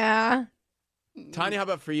 yeah. Tanya, how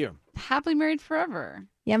about for you? happily married forever.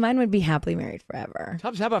 Yeah, mine would be happily married forever.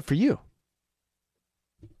 Tubbs, how about for you?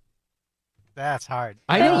 That's hard.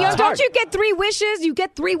 I know. it's Don't hard. you get 3 wishes? You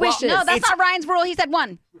get 3 wishes. No, that's not Ryan's rule. He said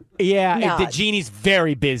 1. Yeah, No. the genie's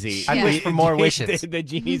very busy. I wish for more wishes. The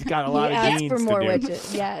genie's got a lot Yes, of genes for more to do.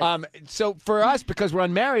 wishes. Yes. So for us, because we're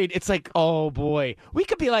unmarried, it's like, oh boy, we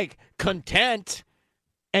could be like content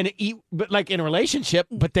and eat, but like in a relationship,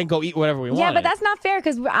 but then go eat whatever we want. Yeah, but that's not fair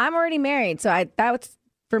because I'm already married. So that's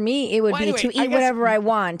for me. It would Well, be anyway, to I eat guess whatever I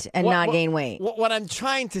want and not gain weight. What I'm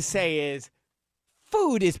trying to say is,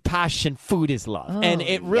 food is passion, food is love, Oh, and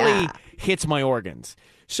it really yeah. hits my organs.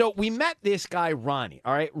 So we met this guy, Ronnie,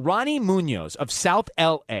 all right? Ronnie Munoz of South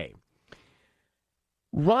L.A.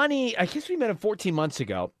 Ronnie, I guess we met him 14 months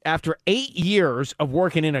ago. After 8 years of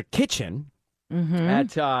working in a kitchen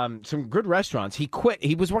at some good restaurants, he quit.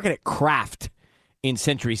 He was working at Kraft in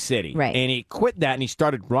Century City. Right. And he quit that, and he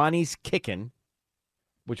started Ronnie's Kickin',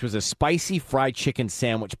 which was a spicy fried chicken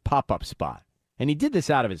sandwich pop-up spot. And he did this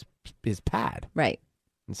out of his pad. Right.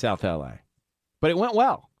 In South LA. But it went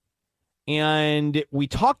well. And we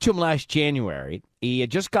talked to him last January. He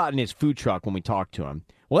had just gotten his food truck when we talked to him.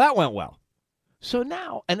 Well, that went well. So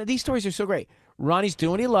now, and these stories are so great. Ronnie's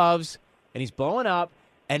doing what he loves, and he's blowing up.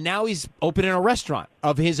 and now he's opening a restaurant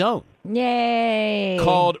of his own Yay!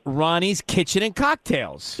 called Ronnie's Kitchen and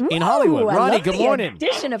Cocktails in Hollywood. Ooh, I Ronnie, love good the morning.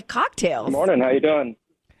 addition of cocktails. Good morning. How you doing?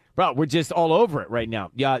 Bro, we're just all over it right now.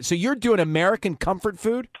 Yeah, so you're doing American comfort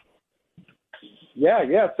food?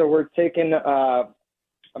 Yeah. So we're taking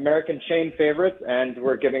American chain favorites and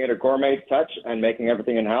we're giving it a gourmet touch and making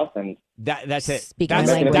everything in house. And that's it. Speaking That's,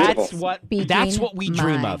 my language. that's what we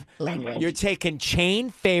dream my of. language. You're taking chain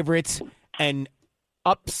favorites and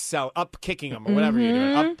up kicking them or whatever you're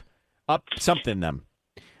doing. Up something them.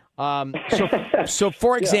 So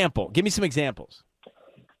for example, give me some examples.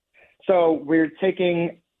 so we're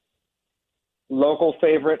taking local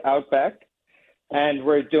favorite Outback and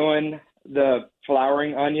we're doing the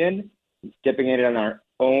flowering onion, dipping it in our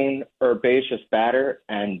own herbaceous batter.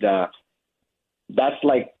 And that's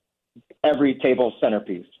like every table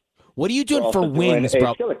centerpiece. What are you doing We're for also doing wings, a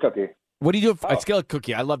bro? skillet cookie. What do you do? A skillet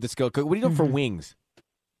cookie. I love the skillet cookie. What are you doing for wings?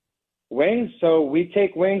 Wings. So we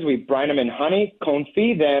take wings, we brine them in honey,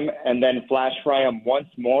 confit them, and then flash fry them once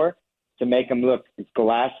more to make them look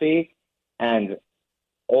glassy and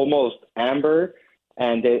almost amber.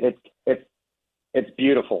 And it's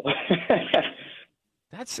beautiful.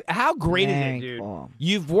 That's how great is Very it, dude? cool.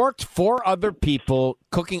 You've worked for other people,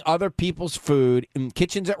 cooking other people's food in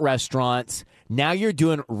kitchens at restaurants. Now you're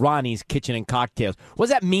doing Ronnie's Kitchen and Cocktails. What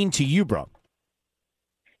does that mean to you, bro?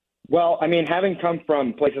 Well, I mean, having come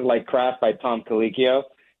from places like Kraft by Tom Colicchio,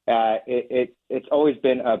 it's always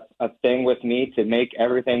been a thing with me to make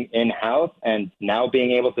everything in-house, and now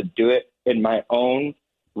being able to do it in my own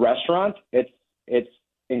restaurant, it's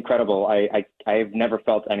incredible. I've never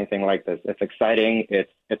felt anything like this. It's exciting.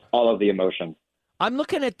 It's all of the emotions. I'm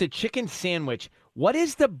looking at the chicken sandwich. What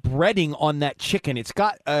is the breading on that chicken? It's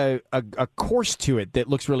got a course to it that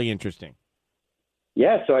looks really interesting.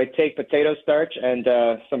 Yeah, so I take potato starch and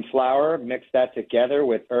some flour, mix that together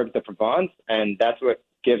with herbes de Provence, and that's what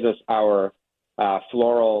gives us our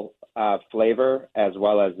floral flavor, as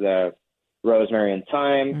well as the rosemary and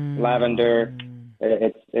thyme, lavender.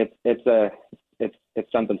 It's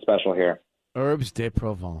something special here. Herbes de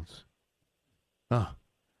Provence. Oh,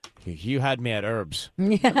 you had me at herbs. All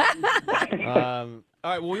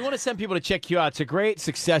right, well, we want to send people to check you out. It's a great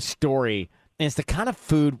success story, and it's the kind of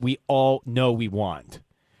food we all know we want.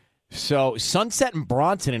 So Sunset and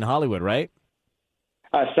Bronson in Hollywood, right?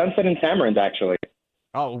 Sunset and Tamarind, actually.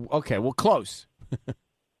 Oh, okay. Well, close.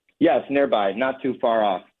 Yes, nearby, not too far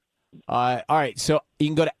off. All right, so you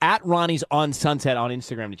can go to @Ronnie's on Sunset on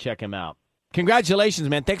Instagram to check him out. Congratulations,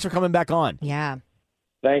 man. Thanks for coming back on. Yeah.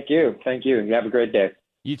 Thank you. You have a great day.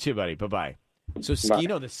 You too, buddy. Bye-bye. So, Bye. you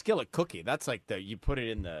know, the skillet cookie, that's like you put it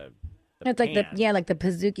in the It's like pan. like the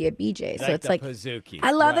Pizookie at BJ. So it's the like Pizookie.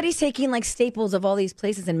 I love Right. that he's taking like staples of all these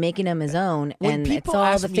places and making them his own, When and it's people all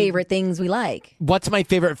ask the me- favorite things we like. What's my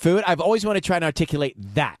favorite food? I've always wanted to try and articulate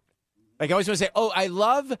that. Like, I always want to say, oh, I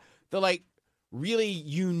love the, like, really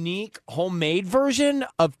unique homemade version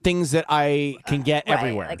of things that I can get Right,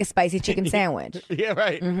 everywhere. like a spicy chicken sandwich. Yeah,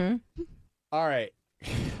 right. Mm-hmm. All right.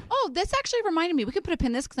 Oh, this actually reminded me. We could put a pin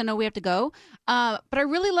in this because I know we have to go. But I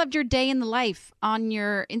really loved your day in the life on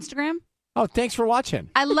your Instagram. Oh, thanks for watching.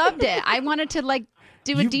 I loved it. I wanted to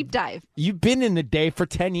do a deep dive. You've been in the day for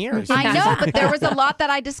 10 years. I know, but there was a lot that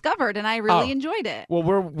I discovered, and I really Oh. enjoyed it. Well,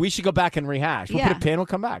 we should go back and rehash. We'll Yeah. put a pin. We'll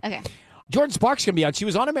come back. Okay. Jordan Sparks going to be on. She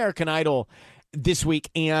was on American Idol this week,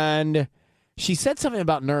 and she said something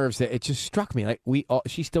about nerves that it just struck me. Like,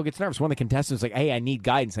 she still gets nervous. One of the contestants was like, hey, I need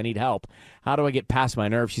guidance. I need help. How do I get past my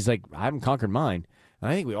nerves? She's like, I haven't conquered mine. And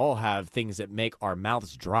I think we all have things that make our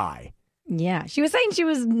mouths dry. Yeah, she was saying she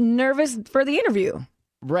was nervous for the interview.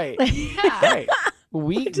 Right. Yeah. Right.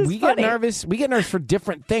 We Which is get funny. nervous. We get nervous for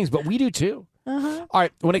different things, but we do too. Uh-huh. All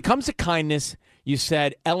right. When it comes to kindness, you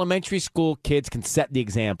said elementary school kids can set the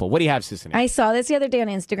example. What do you have, Sissany? I saw this the other day on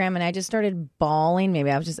Instagram, and I just started bawling. Maybe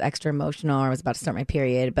I was just extra emotional, or I was about to start my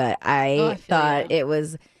period, but I thought it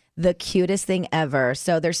was the cutest thing ever.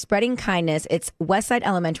 So they're spreading kindness. It's Westside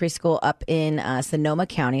Elementary School up in Sonoma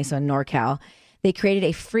County, so in NorCal. They created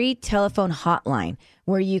a free telephone hotline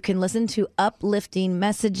where you can listen to uplifting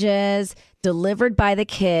messages delivered by the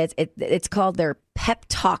kids. It's called their Pep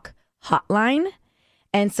Talk Hotline.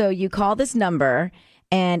 And so you call this number,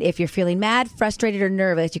 and if you're feeling mad, frustrated, or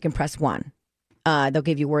nervous, you can press 1. They'll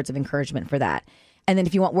give you words of encouragement for that. And then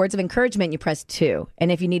if you want words of encouragement, you press 2.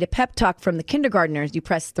 And if you need a pep talk from the kindergartners, you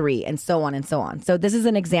press 3, and so on and so on. So this is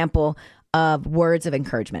an example of words of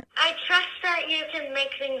encouragement. I trust that you can make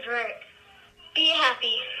things work. Be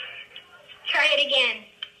happy. Try it again.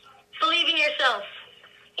 Believe in yourself.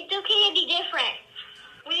 It's okay to be different.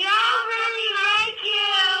 We all really like you.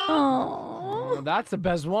 Oh. That's the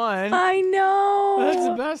best one. I know. That's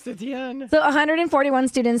the best at the end. So 141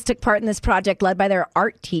 students took part in this project led by their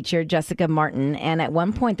art teacher, Jessica Martin. And at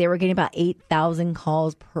one point, they were getting about 8,000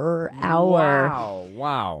 calls per hour.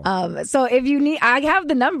 Wow. So if you need, I have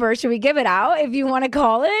the number. Should we give it out if you want to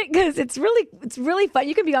call it? Because it's really fun.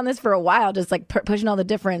 You can be on this for a while, just like pushing all the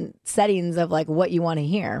different settings of like what you want to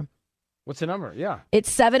hear. What's the number? Yeah.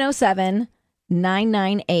 It's 707-998-8410.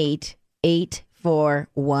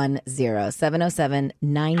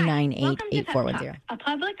 707-998-8410. A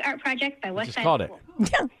public art project by Westside called it.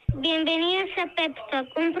 School. Bienvenidos a Pep Talk,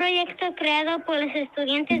 un proyecto creado por los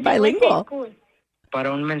estudiantes de Bilingual. Westside School.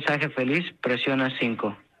 Para un mensaje feliz, presiona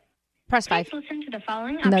 5. Press 5. Please listen to the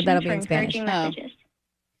following No, options that'll be for in Spanish. encouraging messages.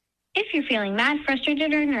 If you're feeling mad,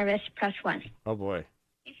 frustrated, or nervous, press 1. Oh, boy.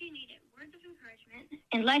 If you needed words of encouragement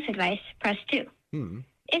and life advice, press 2. Hmm.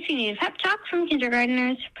 If you need a pep talk from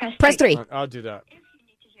kindergartners, press 3. I'll do that.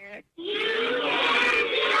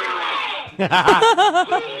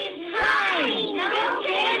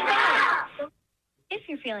 If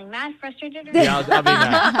you're feeling mad, frustrated, or Yeah, I'll be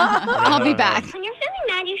back. I'll be back. When you're feeling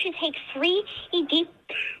mad, you should take 3 deep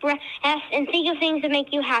breaths and think of things that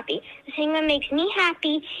make you happy. The thing that makes me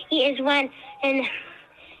happy is when, and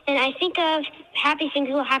I think of happy things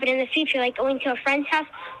that will happen in the future, like going to a friend's house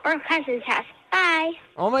or a cousin's house. Bye.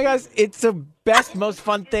 Oh, my gosh. It's the best, most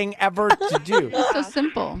fun thing ever to do. It's so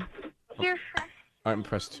simple. You're I'm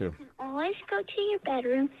pressed 2. always go to your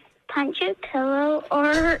bedroom, punch your pillow,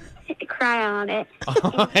 or cry on it.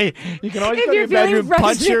 You can always If go to you're your bedroom, feeling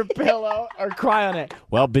punch your frustrated. pillow, or cry on it.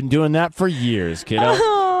 Well, been doing that for years, kiddo.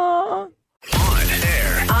 Aw.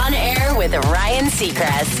 On air with Ryan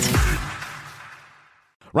Seacrest.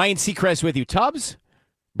 Ryan Seacrest with you. Tubbs,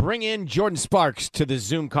 bring in Jordan Sparks to the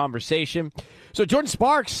Zoom conversation. So Jordan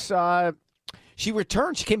Sparks, she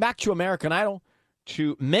returned. She came back to American Idol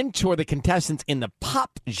to mentor the contestants in the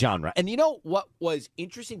pop genre. And you know what was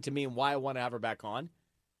interesting to me and why I want to have her back on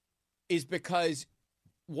is because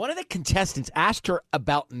one of the contestants asked her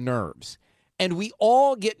about nerves. And we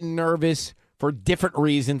all get nervous for different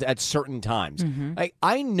reasons at certain times. Like,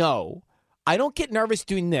 I know I don't get nervous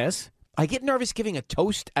doing this. I get nervous giving a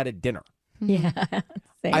toast at a dinner. Yeah.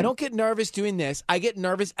 Same. I don't get nervous doing this. I get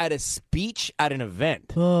nervous at a speech at an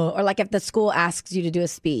event. Or like if the school asks you to do a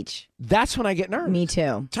speech. That's when I get nervous. Me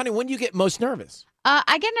too. Tony, when do you get most nervous?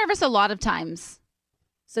 I get nervous a lot of times.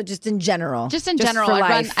 So just in general. Just in Just general, for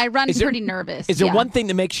I life. run Is there- pretty nervous. Is there yeah. one thing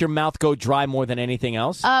that makes your mouth go dry more than anything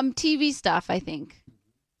else? TV stuff, I think.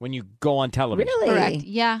 When you go on television. Really? Correct.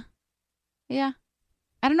 Yeah. Yeah.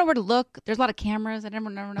 I don't know where to look. There's a lot of cameras. I never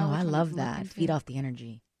know. Oh, which I one love to look that. into. Feed off the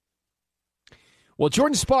energy. Well,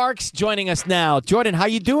 Jordan Sparks joining us now. Jordan, how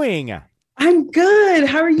you doing? I'm good.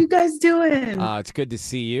 How are you guys doing? It's good to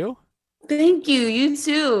see you. Thank you. You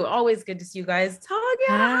too. Always good to see you guys.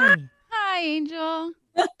 Tanya. Hi, Angel.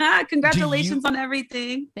 Congratulations on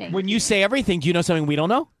everything. When you say everything, do you know something we don't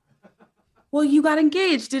know? Well, you got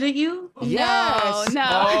engaged, didn't you? Yes. No.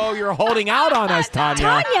 Oh, you're holding out on us,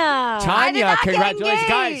 Tanya. Tanya, congratulations,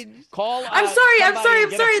 guys. Call. I'm sorry. I'm sorry.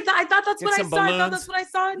 I'm sorry. I thought that's get what I some saw. I thought balloons. that's what I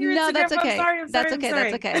saw on your No, Instagram. that's okay. I'm sorry. I'm That's sorry. okay. I'm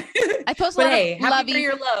sorry. That's okay. I post a But lot hey, of happy lovey. for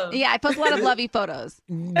your love. Yeah, I post a lot of lovey photos.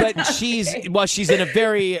 But she's in a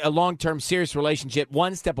very long-term serious relationship,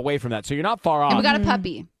 one step away from that. So you're not far off. And we got a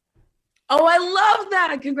puppy. Oh, I love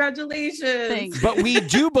that. Congratulations. Thanks. But we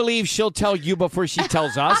do believe she'll tell you before she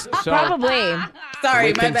tells us. So Probably.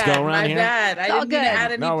 Sorry, The way my things go bad. around My here. bad. I It's all didn't mean to good.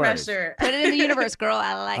 add any No worries. pressure. Put it in the universe, girl.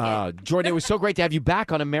 I like it. Jordan, it was so great to have you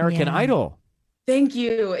back on American Yeah. Idol. Thank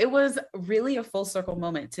you. It was really a full circle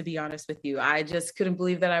moment, to be honest with you. I just couldn't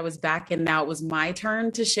believe that I was back and now it was my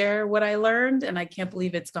turn to share what I learned. And I can't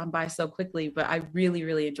believe it's gone by so quickly, but I really,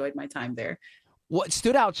 really enjoyed my time there. What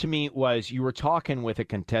stood out to me was you were talking with a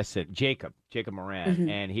contestant, Jacob Moran, Mhm.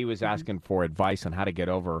 and he was asking for advice on how to get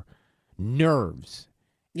over nerves.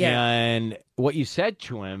 Yeah. And what you said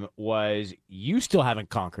to him was you still haven't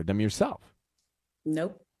conquered them yourself.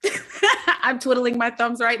 Nope. I'm twiddling my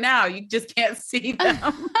thumbs right now. You just can't see them.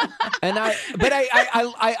 And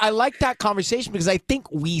I like that conversation because I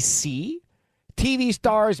think we see TV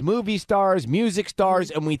stars, movie stars, music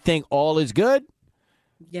stars, and we think all is good.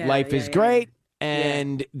 Yeah, Life yeah, is yeah. great.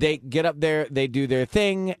 And they get up there, they do their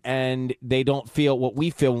thing, and they don't feel what we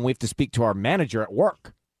feel when we have to speak to our manager at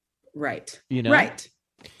work. Right. You know? Right.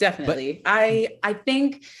 Definitely. I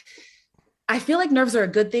think I feel like nerves are a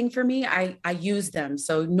good thing for me. I use them.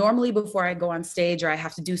 So normally before I go on stage or I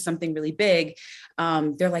have to do something really big,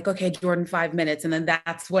 they're like, okay, Jordan, 5 minutes. And then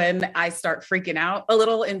that's when I start freaking out a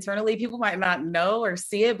little internally. People might not know or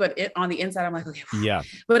see it, but on the inside, I'm like, okay. Yeah.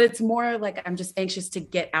 But it's more like I'm just anxious to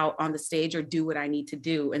get out on the stage or do what I need to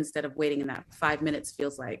do instead of waiting in that 5 minutes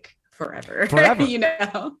feels like forever. You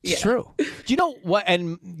know? It's true. Do you know what?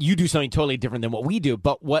 And you do something totally different than what we do.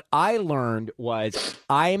 But what I learned was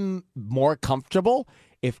I'm more comfortable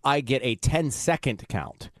if I get a 10-second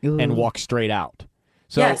count and walk straight out.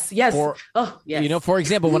 So yes. Yes. You know, for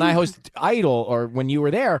example, when I host Idol or when you were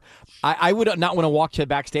there, I would not want to walk to the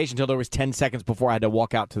backstage until there was 10 seconds before I had to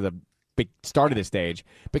walk out to the big start of the stage,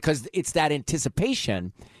 because it's that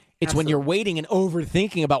anticipation. It's when you're waiting and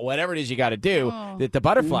overthinking about whatever it is you got to do that the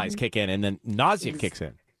butterflies kick in and then nausea kicks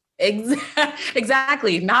in.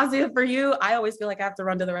 Exactly. Nausea for you. I always feel like I have to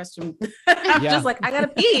run to the restroom. I'm just like, I got to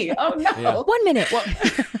pee. Oh, no. Yeah. 1 minute.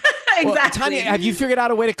 Exactly. Well, Tanya, have you figured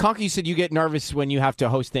out a way to conquer? You said you get nervous when you have to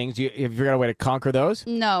host things. Have you figured out a way to conquer those?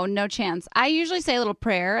 No chance. I usually say a little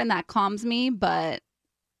prayer and that calms me, but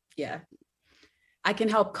yeah. I can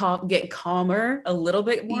help get calmer, a little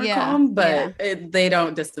bit more calm, but they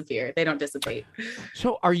don't disappear. They don't dissipate.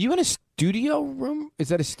 So are you in a studio room? Is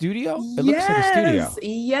that a studio? It looks like a studio.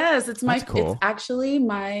 Yes. It's cool. It's actually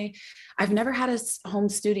I've never had a home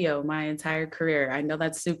studio my entire career. I know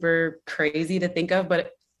that's super crazy to think of,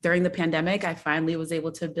 but during the pandemic, I finally was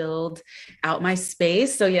able to build out my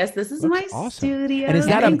space. So yes, this is my studio. And is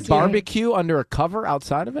that a barbecue under a cover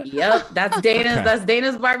outside of it? Yep, that's Dana's. Okay. That's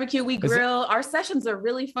Dana's barbecue. We grill. Our sessions are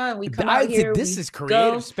really fun. We come out here. This is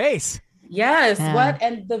creative space. Yes.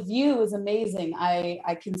 And the view is amazing.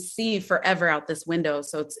 I can see forever out this window.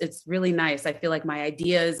 So it's really nice. I feel like my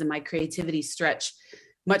ideas and my creativity stretch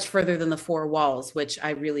much further than the four walls, which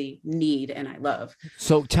I really need and I love.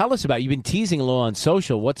 So tell us about, you've been teasing a little on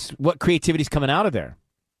social. What creativity's coming out of there?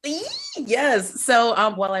 Yes. So,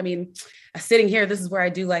 sitting here, this is where I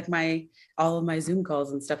do like all of my Zoom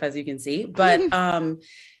calls and stuff, as you can see. But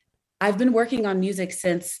I've been working on music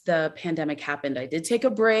since the pandemic happened. I did take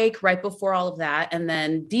a break right before all of that. And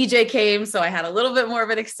then DJ came, so I had a little bit more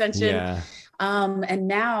of an extension. Yeah. And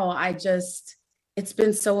now it's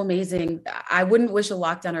been so amazing. I wouldn't wish a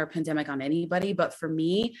lockdown or a pandemic on anybody, but for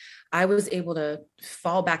me, I was able to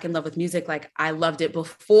fall back in love with music like I loved it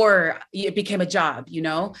before it became a job, you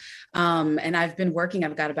know? And I've been working.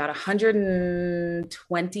 I've got about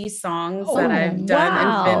 120 songs that I've done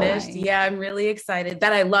and finished. Yeah, I'm really excited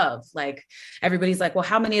that I love. Like, everybody's like, well,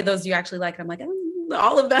 how many of those do you actually like? I'm like,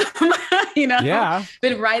 all of them, you know? Yeah.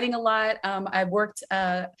 Been writing a lot. I worked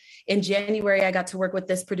in January. I got to work with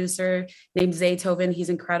this producer named Zaytoven. He's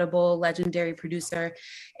incredible, legendary producer.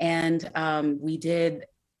 And we did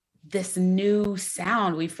this new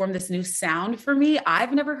sound. We formed this new sound for me.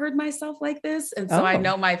 I've never heard myself like this. And so I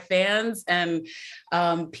know my fans and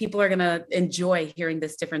people are going to enjoy hearing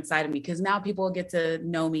this different side of me, because now people get to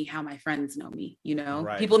know me how my friends know me, you know?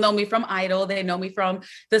 Right. People know me from Idol. They know me from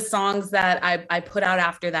the songs that I put out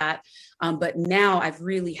after that. But now I've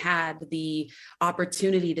really had the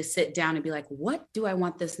opportunity to sit down and be like, what do I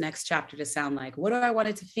want this next chapter to sound like? What do I want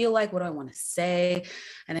it to feel like? What do I want to say?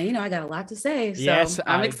 And I got a lot to say. So yes,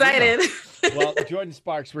 I'm excited. Well, Jordin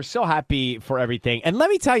Sparks, we're so happy for everything. And let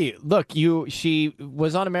me tell you, look, she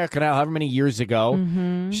was on American Idol however many years ago.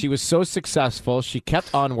 Mm-hmm. She was so successful. She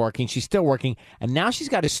kept on working. She's still working. And now she's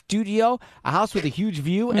got a studio, a house with a huge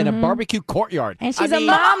view, and a barbecue courtyard. And she's a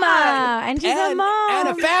mama. And she's a mom. And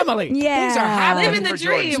a family. Yeah. Things are happening Living the for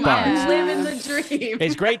Jordin dream. Sparks. I'm living the dream.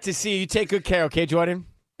 It's great to see you. You take good care, okay, Jordan?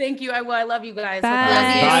 Thank you. I will. I love you guys. Bye.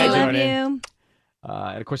 Bye, Love Jordan. you.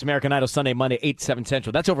 And of course, American Idol Sunday, Monday, 8, 7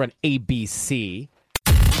 Central. That's over on ABC.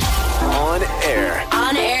 On air.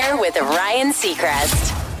 On air with Ryan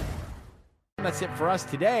Seacrest. That's it for us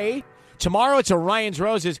today. Tomorrow, it's Orion's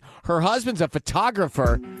Roses. Her husband's a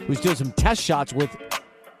photographer who's doing some test shots with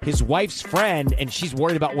his wife's friend, and she's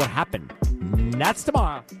worried about what happened. That's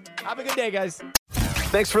tomorrow. Have a good day, guys.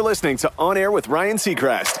 Thanks for listening to On Air with Ryan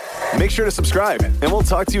Seacrest. Make sure to subscribe, and we'll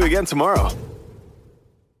talk to you again tomorrow.